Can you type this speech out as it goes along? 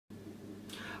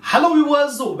Hello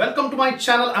viewers, welcome to my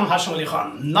channel. I'm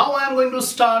Hasham. Now I am going to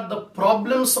start the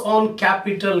problems on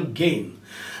capital gain.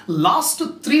 Last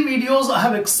 3 videos I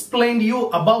have explained you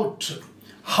about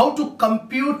how to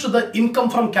compute the income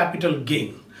from capital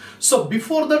gain. So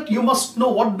before that you must know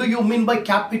what do you mean by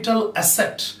capital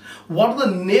asset. What is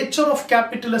the nature of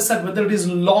capital asset, whether it is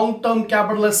long-term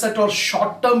capital asset or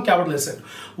short-term capital asset.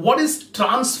 What is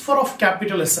transfer of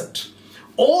capital asset.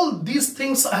 All these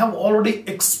things I have already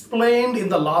explained in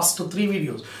the last 3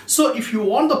 videos. So if you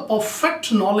want the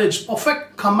perfect knowledge,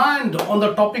 perfect command on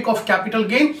the topic of capital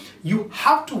gain, you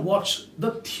have to watch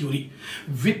the theory.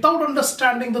 Without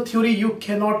understanding the theory, you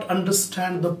cannot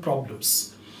understand the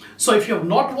problems. So if you have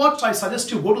not watched, I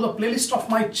suggest you go to the playlist of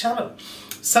my channel.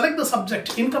 Select the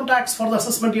subject income tax for the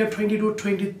assessment year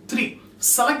 22-23.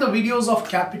 Select the videos of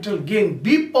capital gain.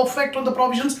 Be perfect on the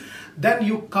provisions, then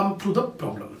you come to the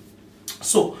problem.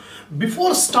 So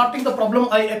before starting the problem,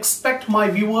 I expect my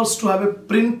viewers to have a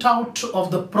printout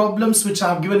of the problems which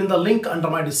I have given in the link under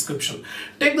my description.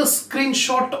 Take the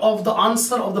screenshot of the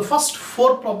answer of the first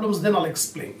 4 problems, then I'll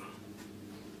explain.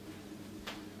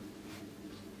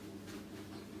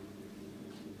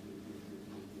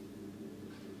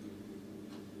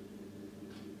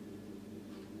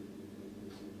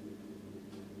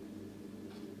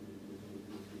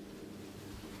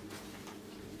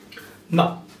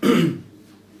 Now,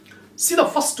 see the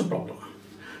first problem.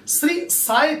 Sri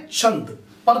Sai Chand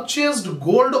purchased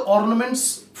gold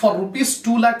ornaments for rupees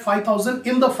 2,05,000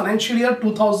 in the financial year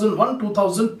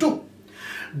 2001-2002.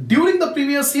 During the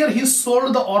previous year, he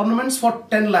sold the ornaments for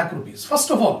 10 lakh rupees. First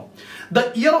of all,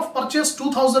 the year of purchase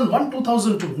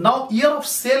 2001-2002. Now, year of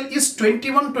sale is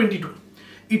 21-22.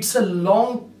 It's a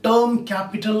long-term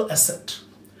capital asset.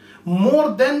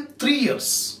 More than 3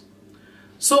 years.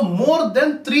 So more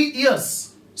than 3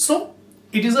 years. So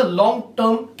it is a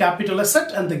long-term capital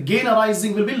asset and the gain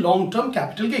arising will be long-term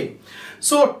capital gain.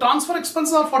 So transfer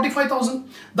expenses are 45,000.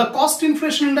 The cost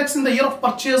inflation index in the year of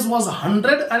purchase was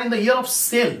 100 and in the year of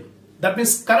sale, that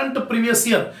means current previous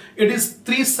year, it is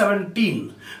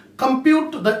 317.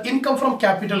 Compute the income from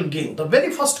capital gain. The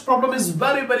very first problem is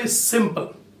very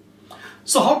simple.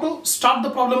 So how to start the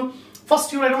problem?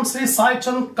 First, you write down Sri Sai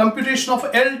Chand computation of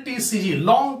LTCG,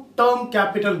 long-term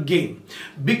capital gain.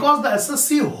 Because the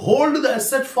SSC hold the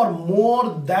asset for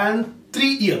more than 3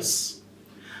 years.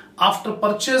 After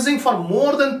purchasing for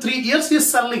more than 3 years, he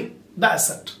is selling the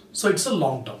asset. So it's a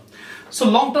long-term. So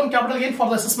long-term capital gain for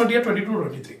the assessment year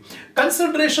 22-23.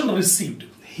 Consideration received.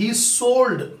 He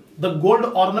sold the gold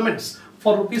ornaments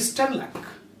for rupees 10 lakh.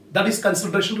 That is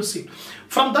consideration received.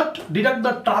 From that, deduct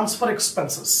the transfer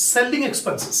expenses, selling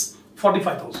expenses.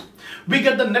 45,000. We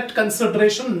get the net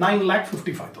consideration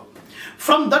 9,55,000.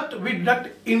 From that we deduct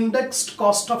indexed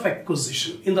cost of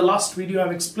acquisition. In the last video I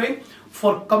have explained,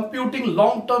 for computing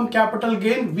long-term capital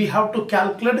gain we have to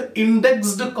calculate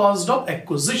indexed cost of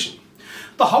acquisition.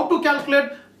 So how to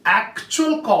calculate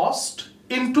actual cost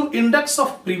into index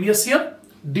of previous year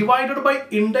divided by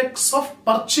index of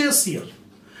purchase year.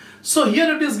 So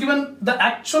here it is given the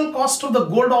actual cost of the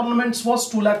gold ornaments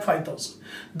was 2,05,000.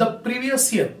 The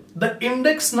previous year, the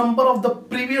index number of the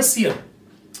previous year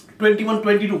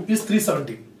 21-22 is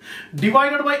 317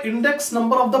 divided by index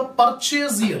number of the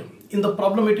purchase year. In the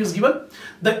problem it is given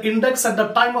the index at the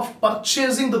time of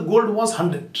purchasing the gold was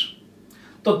 100.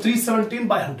 So 317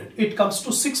 by 100, it comes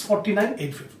to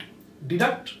 649,850.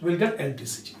 Deduct, we'll get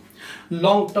LTCG.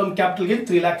 Long-term capital gain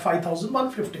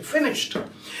 3,05,150. Finished.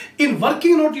 In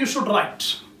working note you should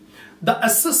write the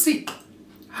SSC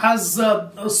has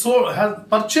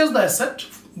purchased the asset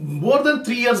more than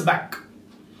 3 years back.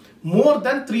 More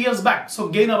than 3 years back. So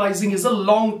gain arising is a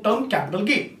long-term capital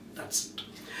gain. That's it.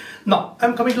 Now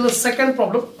I'm coming to the second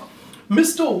problem.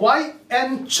 Mr.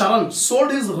 Y.N. Charan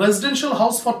sold his residential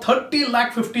house for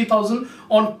 30,50,000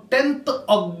 on 10th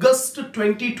August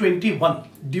 2021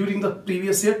 during the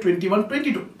previous year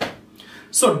 21-22.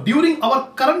 So during our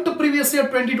current previous year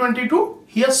 2022,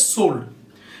 he has sold.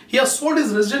 He has sold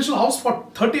his residential house for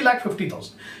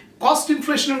 30,50,000. Cost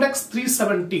inflation index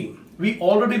 317. We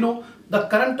already know the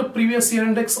current previous year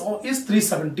index is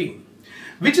 317,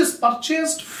 which is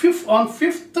purchased on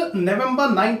 5th November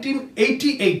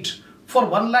 1988 for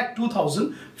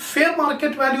 1,02,000. Fair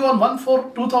market value on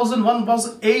 1/4/2001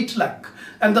 was 8 lakh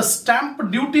and the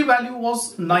stamp duty value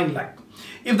was 9 lakh.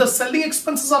 If the selling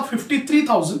expenses are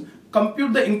 53,000,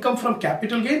 compute the income from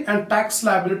capital gain and tax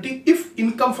liability if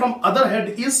income from other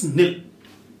head is nil.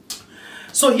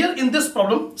 So here in this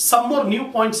problem, some more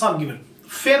new points are given.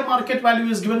 Fair market value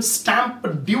is given, stamp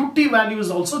duty value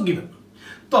is also given.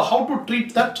 So how to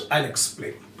treat that, I'll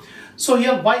explain. So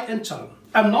here Y.N. Charan,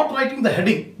 I'm not writing the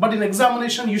heading, but in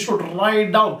examination you should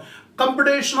write down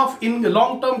computation of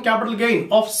long-term capital gain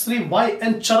of Sri Y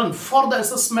and Charan for the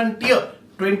assessment year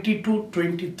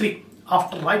 22-23.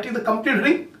 After writing the complete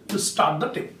heading, you start the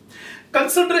table.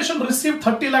 Consideration received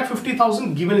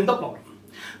 30,50,000 given in the problem.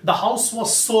 The house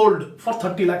was sold for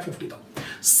 30,50,000.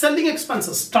 Selling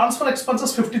expenses, transfer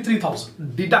expenses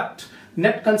 53,000. Deduct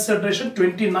net consideration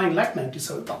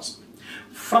 29,97,000.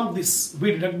 From this,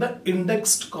 we deduct the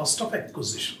indexed cost of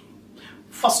acquisition.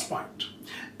 First point,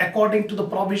 according to the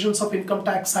provisions of Income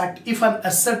Tax Act, if an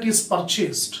asset is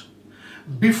purchased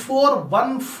before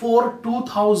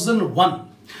 1/4/2001,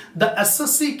 the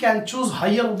assessee can choose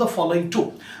higher of the following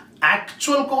two: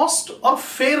 actual cost or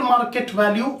fair market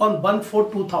value on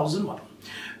 1/4/2001.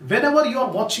 Whenever you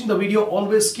are watching the video,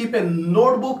 always keep a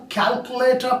notebook,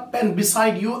 calculator, pen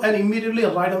beside you and immediately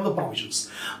write down the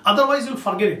provisions. Otherwise, you'll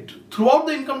forget it. Throughout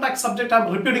the income tax subject,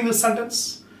 I'm repeating this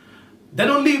sentence. Then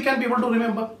only you can be able to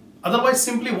remember. Otherwise,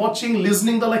 simply watching,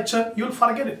 listening the lecture, you'll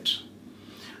forget it.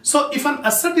 So, if an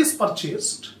asset is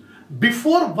purchased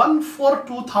before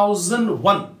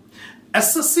 1/4/2001,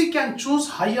 assessee can choose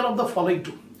higher of the following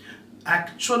two: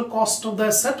 actual cost of the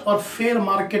asset or fair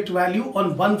market value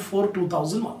on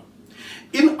 1/4/2001.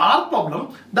 In our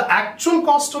problem, the actual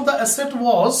cost of the asset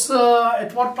was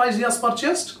at what price he has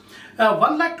purchased?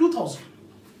 1,02,000.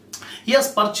 He has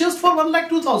purchased for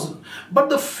 1,02,000, but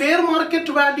the fair market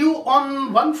value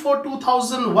on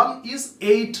 1/4/2001 is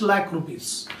 8 lakh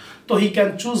rupees. So he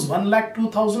can choose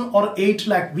 1,02,000 or 8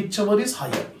 lakh, whichever is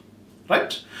higher,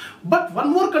 right? But one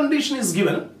more condition is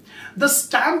given. The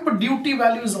stamp duty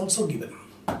value is also given.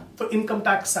 So Income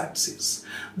Tax Act says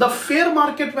the fair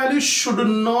market value should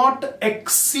not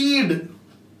exceed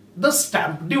the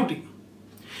stamp duty.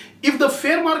 If the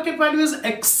fair market value is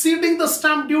exceeding the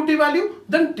stamp duty value,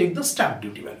 then take the stamp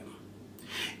duty value.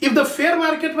 If the fair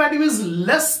market value is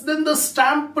less than the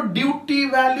stamp duty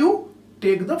value,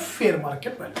 take the fair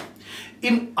market value.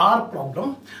 In our problem,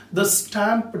 the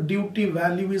stamp duty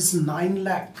value is 9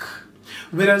 lakh.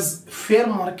 Whereas fair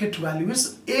market value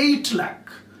is 8 lakh.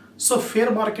 So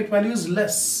fair market value is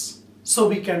less. So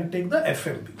we can take the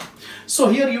FMV. So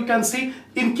here you can see,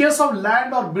 in case of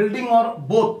land or building or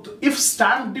both, if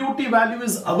stamp duty value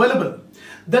is available,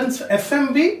 then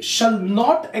FMV shall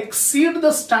not exceed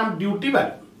the stamp duty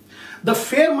value. The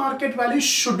fair market value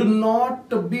should not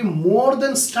be more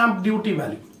than stamp duty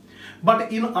value.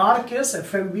 But in our case,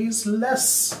 FMV is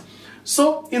less.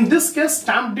 So in this case,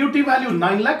 stamp duty value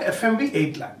 9 lakh, FMV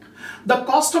 8 lakh. The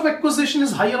cost of acquisition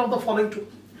is higher of the following two.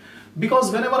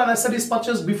 Because whenever an asset is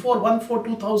purchased before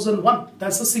 1/4/2001, the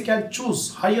assessee can choose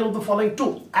higher of the following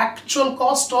two: actual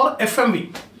cost or FMV.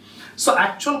 So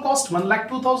actual cost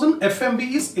 1,02,000, FMV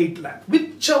is 8 lakh.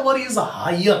 Whichever is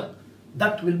higher,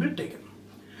 that will be taken.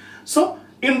 So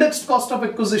indexed cost of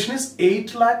acquisition is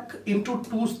 8 lakh into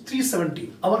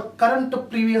 317. Our current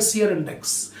previous year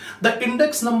index. The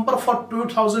index number for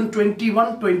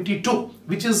 2021-22,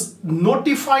 which is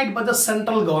notified by the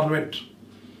central government.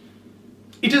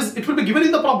 It will be given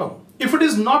in the problem. If it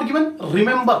is not given,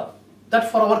 remember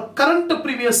that for our current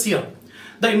previous year,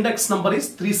 the index number is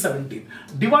 317.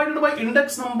 Divided by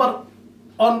index number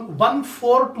on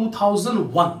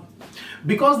 1/4/2001.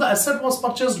 Because the asset was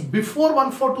purchased before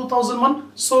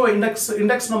 1/4/2001, so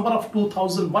index number of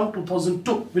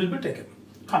 2001-2002 will be taken.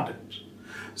 100.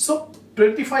 So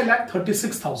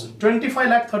 25,36,000.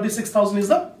 25,36,000 is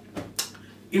the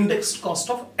indexed cost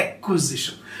of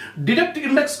acquisition. Deduct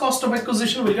index cost of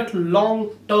acquisition, we get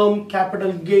long-term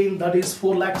capital gain, that is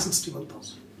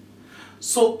 4,61,000.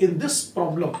 So in this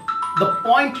problem, the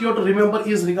point you have to remember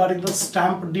is regarding the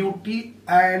stamp duty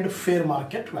and fair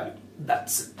market value.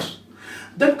 That's it.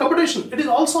 Then computation. It is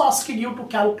also asking you to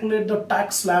calculate the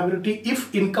tax liability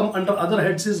if income under other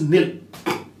heads is nil.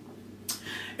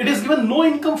 It is given no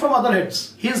income from other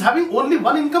heads. He is having only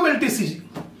one income, LTCG.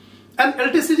 And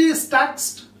LTCG is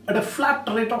taxed at a flat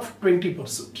rate of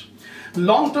 20%.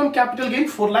 Long-term capital gain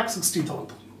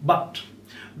 4,60,000. But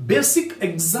basic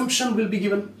exemption will be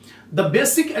given. The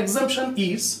basic exemption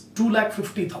is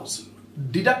 2,50,000.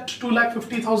 Deduct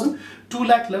 2,50,000.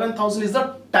 2,11,000 is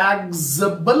the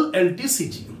taxable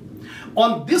LTCG.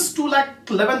 On this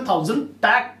 2,11,000,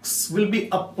 tax will be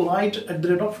applied at the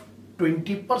rate of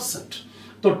 20%.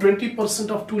 So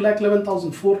 20% of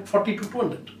 2,11,000,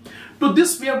 42,200. To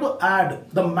this we have to add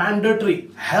the mandatory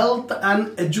health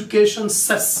and education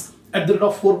cess at the rate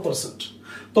of 4%.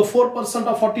 So 4%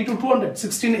 of 42,200,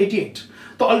 1,688.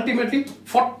 So ultimately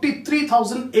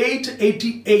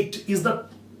 43,888 is the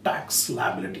tax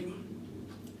liability.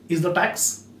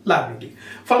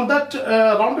 From that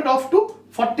rounded off to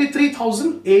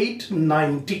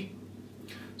 43,890.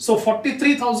 So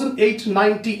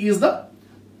 43,890 is the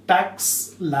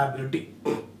tax liability.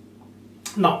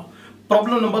 Now,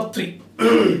 problem number 3.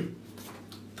 Third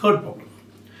problem.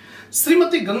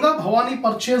 Srimati Ganga Bhavani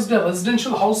purchased a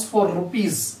residential house for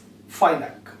rupees 5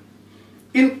 lakh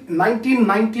in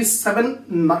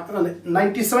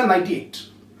 1997-98.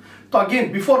 So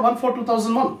again, before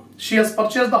 1/4/2001, she has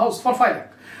purchased the house for 5 lakh.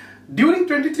 During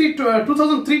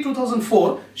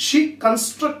 2003-2004, she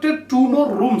constructed 2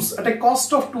 more rooms at a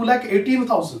cost of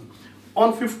 2,18,000.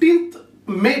 On 15th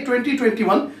May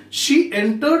 2021, she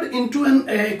entered into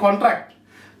a contract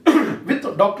with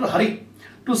Dr. Hari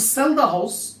to sell the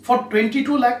house for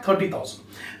 22,30,000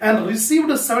 and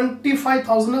received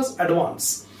 75,000 as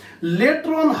advance.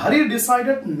 Later on, Hari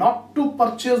decided not to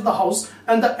purchase the house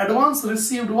and the advance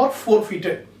received were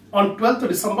forfeited on 12th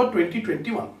December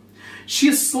 2021.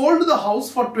 She sold the house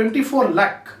for 24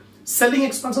 lakh, selling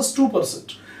expenses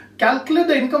 2%. Calculate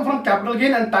the income from capital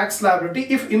gain and tax liability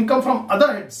if income from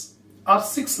other heads are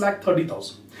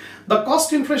 6,30,000. The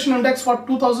cost inflation index for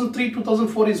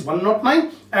 2003-2004 is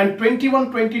 109 and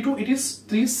 21-22 it is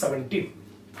 317.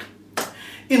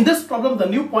 In this problem, the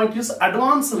new point is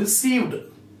advance received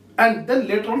and then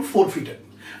later on forfeited,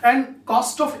 and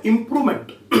cost of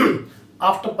improvement.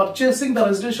 After purchasing the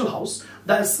residential house,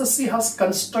 the SSC has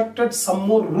constructed some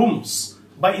more rooms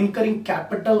by incurring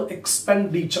capital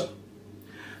expenditure.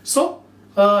 So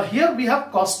here we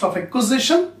have cost of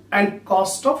acquisition and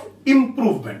cost of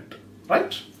improvement,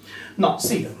 right? Now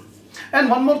see them. And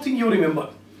one more thing you remember,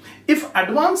 if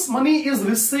advance money is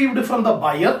received from the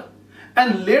buyer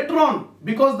and later on,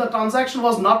 because the transaction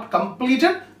was not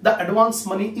completed, the advance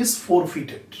money is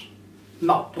forfeited.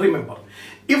 Now remember,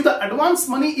 if the advance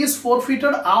money is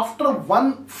forfeited after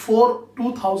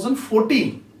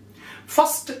 1/4/2014,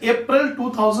 1st April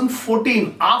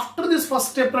 2014, after this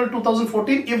 1st April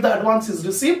 2014, if the advance is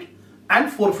received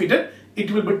and forfeited,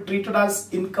 it will be treated as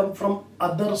income from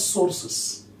other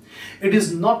sources. It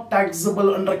is not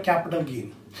taxable under capital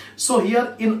gain. So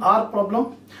here in our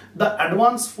problem, the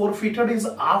advance forfeited is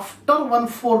after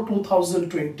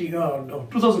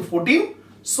 1/4/2014,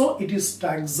 so it is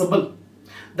taxable.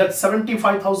 That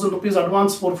 75,000 rupees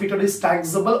advance forfeited is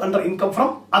taxable under income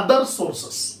from other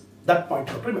sources. That point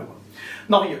you have to remember.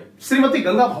 Now here, Srimati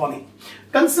Ganga Bhavani,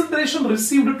 consideration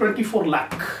received 24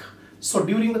 lakh. So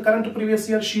during the current previous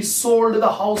year, she sold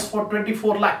the house for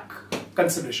 24 lakh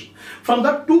consideration. From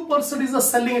that, 2% is the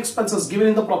selling expenses given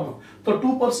in the problem. So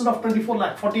 2% of 24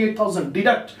 lakh, 48,000,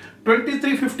 deduct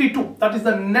 2352, that is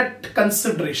the net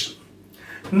consideration.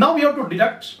 Now we have to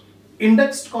deduct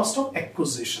indexed cost of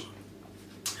acquisition.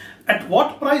 At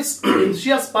what price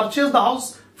she has purchased the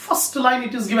house? First line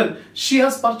it is given, she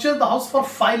has purchased the house for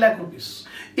 5 lakh rupees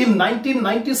in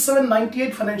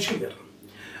 1997-98 financial year.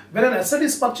 When an asset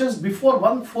is purchased before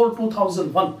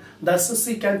 1/4/2001, the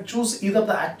SSC can choose either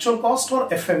the actual cost or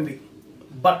FMV.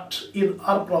 But in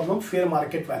our problem, fair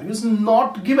market value is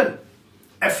not given.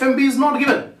 FMV is not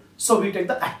given. So we take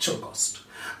the actual cost.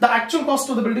 The actual cost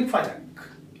of the building 5 lakh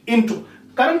into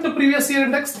current previous year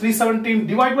index 317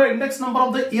 divided by index number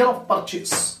of the year of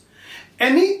purchase.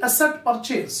 Any asset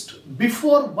purchased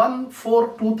before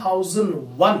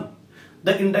 1/4/2001,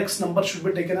 the index number should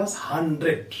be taken as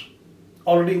 100.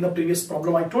 Already in the previous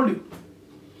problem I told you.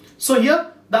 So here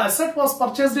the asset was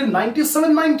purchased in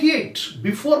 97-98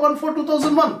 before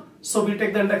 1/4/2001. So we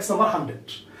take the index number 100.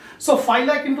 So 5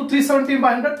 lakh into 317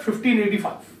 by 100,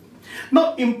 1585. Now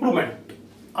improvement.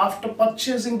 After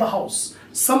purchasing the house,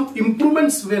 some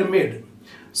improvements were made.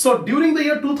 So during the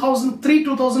year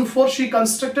 2003-2004, she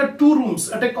constructed 2 rooms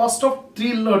at a cost of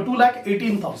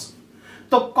 2,18,000.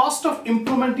 The cost of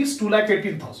improvement is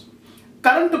 2,18,000.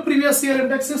 Current previous year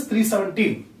index is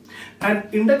 317 and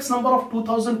index number of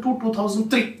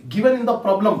 2002-2003 given in the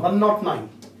problem 109.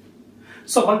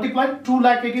 So multiply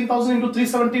 2,18,000 into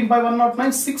 317 by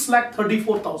 109,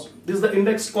 6,34,000. This is the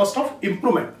index cost of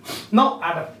improvement. Now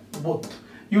add up both.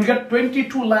 You get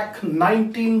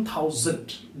 22,19,000.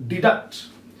 Deduct.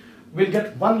 We'll get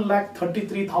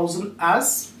 1,33,000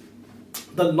 as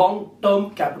the long-term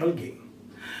capital gain.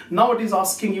 Now it is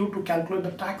asking you to calculate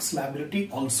the tax liability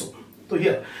also. So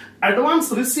here,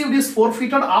 advance received is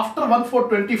forfeited after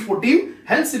 1/4/2014,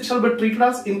 hence it shall be treated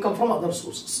as income from other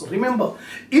sources. So remember,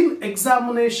 in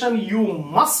examination you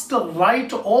must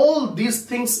write all these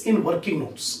things in working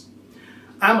notes.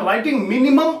 I am writing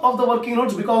minimum of the working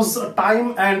notes because time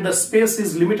and the space is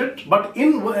limited, but in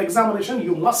examination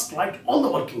you must write all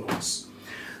the working notes.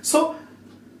 So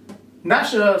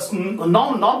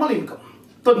normal income.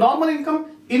 The normal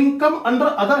income under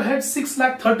other heads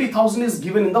 6,30,000 is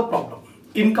given in the problem.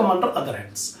 Income under other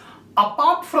heads.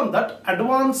 Apart from that,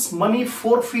 advance money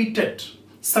forfeited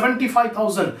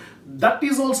 75,000. That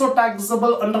is also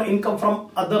taxable under income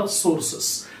from other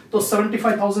sources. So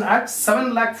 75,000 at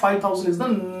 7,05,000 is the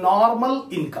normal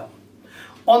income.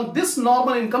 On this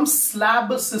normal income,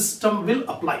 slab system will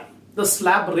apply. The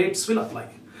slab rates will apply.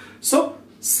 So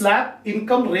slab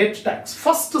income rate tax.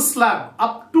 First slab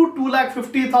up to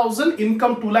 2,50,000,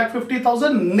 income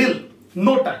 2,50,000, nil,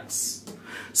 no tax.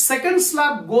 Second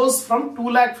slab goes from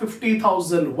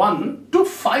 2,50,001 to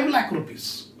 5 lakh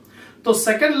rupees. So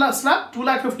second slab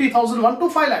 2,50,001 to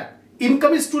 5 lakh.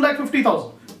 Income is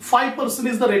 2,50,000. 5%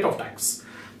 is the rate of tax.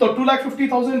 So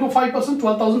 2,50,000 into 5%,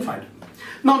 12,500.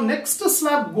 Now next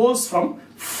slab goes from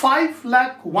 5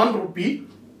 lakh 1 rupee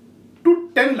to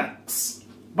 10 lakhs.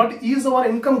 But is our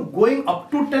income going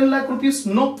up to 10 lakh rupees?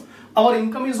 No. Our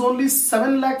income is only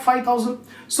 7,05,000.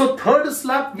 So third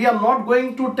slab we are not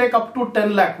going to take up to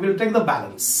 10 lakh. We will take the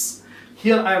balance.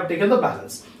 Here I have taken the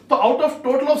balance. So out of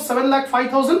total of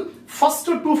 7,05,000, first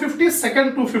 250,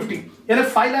 second 250. And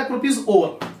 5 lakh rupees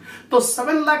over. So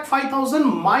 7,05,000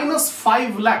 minus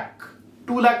 5 lakh,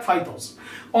 2,05,000.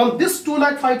 On this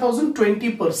 2,05,000,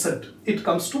 20%, it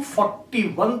comes to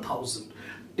 41,000.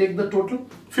 Take the total,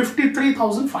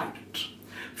 53,500.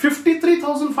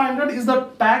 53,500 is the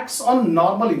tax on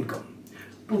normal income.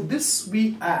 To this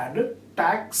we add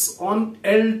tax on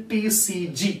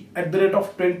LTCG at the rate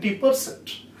of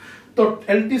 20%. So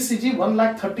LTCG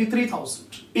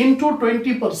 1,33,000 into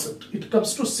 20%, it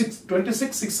comes to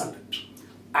 26,600.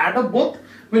 Add up both,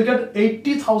 we'll get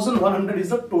 80,100 is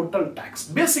the total tax,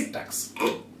 basic tax.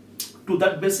 To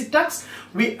that basic tax,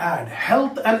 we add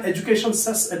health and education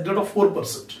cess at the rate of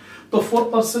 4%. So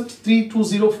 4%,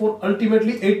 3,204,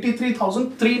 ultimately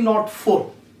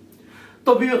 83,304.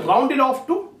 So we will round it off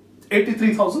to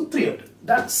 83,300.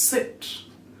 That's it.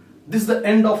 This is the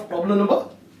end of problem number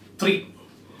 3.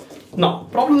 Now,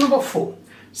 problem number 4.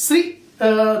 Sri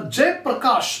Jay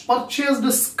Prakash purchased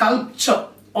a sculpture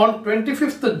on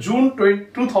 25th June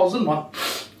 2001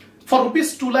 for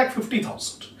rupees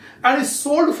 2,50,000 and is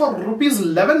sold for rupees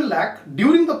 11 lakh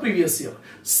during the previous year.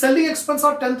 Selling expense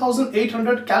are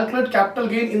 10,800. Calculate capital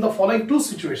gain in the following two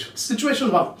situations.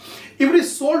 Situation 1. If it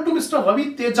is sold to Mr.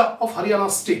 Ravi Teja of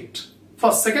Haryana State.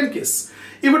 For second case,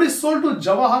 if it is sold to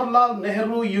Jawaharlal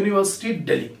Nehru University,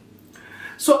 Delhi.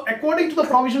 So according to the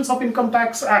provisions of Income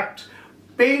Tax Act,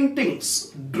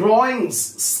 paintings, drawings,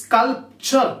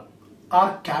 sculpture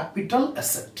are capital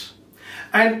asset.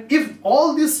 And if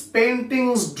all these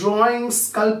paintings, drawings,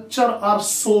 sculpture are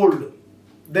sold,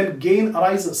 then gain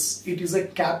arises. It is a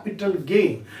capital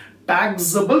gain,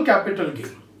 taxable capital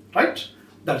gain, right?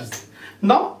 That is it.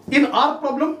 Now, in our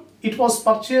problem, it was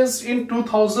purchased in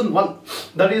 2001,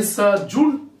 that is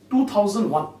June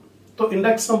 2001. So,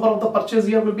 index number of the purchase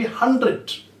year will be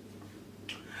 100.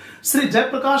 Sri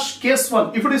Jayaprakash, case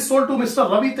 1, if it is sold to Mr.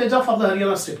 Ravi Teja for the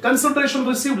Haryana State, consideration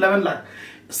received 11 lakh.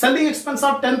 Selling expense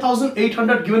are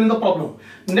 10,800 given in the problem.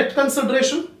 Net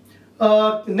consideration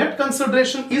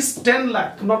is 10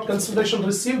 lakh, not consideration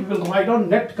received. We will write down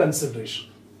net consideration.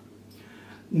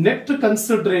 Net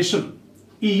consideration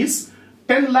is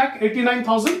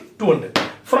 10,89,200.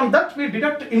 From that we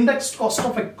deduct indexed cost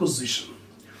of acquisition.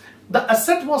 The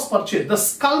asset was purchased, the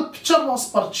sculpture was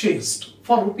purchased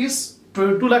for rupees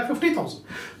 2,50,000.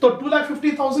 So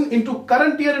 2,50,000 into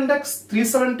current year index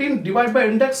 317 divided by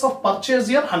index of purchase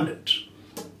year 100.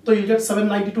 So you get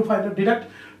 792,500. Deduct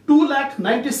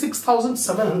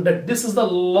 2,96,700. This is the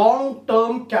long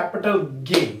term capital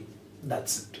gain.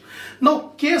 That's it.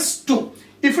 Now case 2.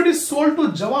 If it is sold to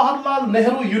Jawaharlal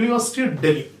Nehru University,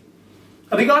 Delhi.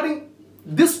 Regarding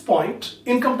this point,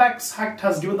 Income Tax Act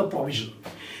has given the provision.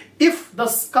 If the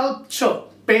sculpture,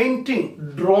 painting,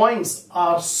 drawings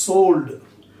are sold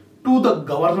to the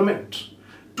government,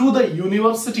 to the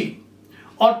university,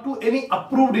 or to any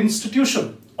approved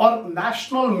institution or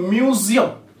national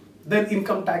museum, then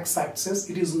Income Tax Act says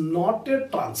it is not a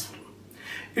transfer.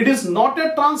 It is not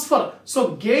a transfer.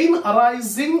 So gain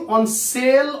arising on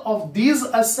sale of these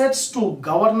assets to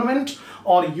government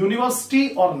or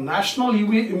university or national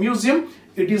museum,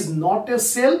 it is not a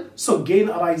sale. So gain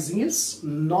arising is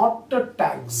not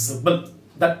taxable.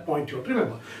 That point you have to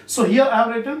remember. So here I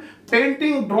have written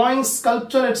painting, drawing,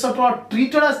 sculpture, etc. are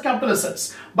treated as capital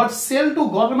assets, but sale to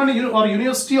government or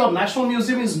university or national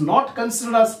museum is not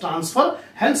considered as transfer.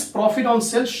 Hence, profit on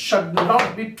sale should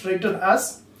not be treated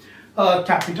as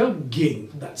capital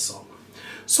gain. That's all.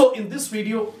 So in this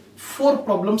video, 4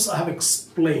 problems I have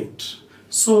explained.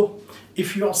 So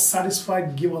if you are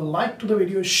satisfied, give a like to the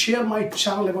video, share my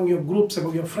channel among your groups,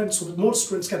 among your friends, so that more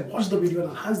students can watch the video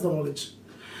and enhance the knowledge.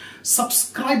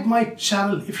 Subscribe my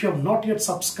channel if you have not yet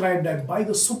subscribed, and buy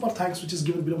the super thanks which is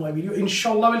given below my video.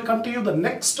 Inshallah, we'll continue the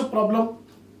next problem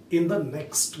in the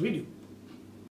next video.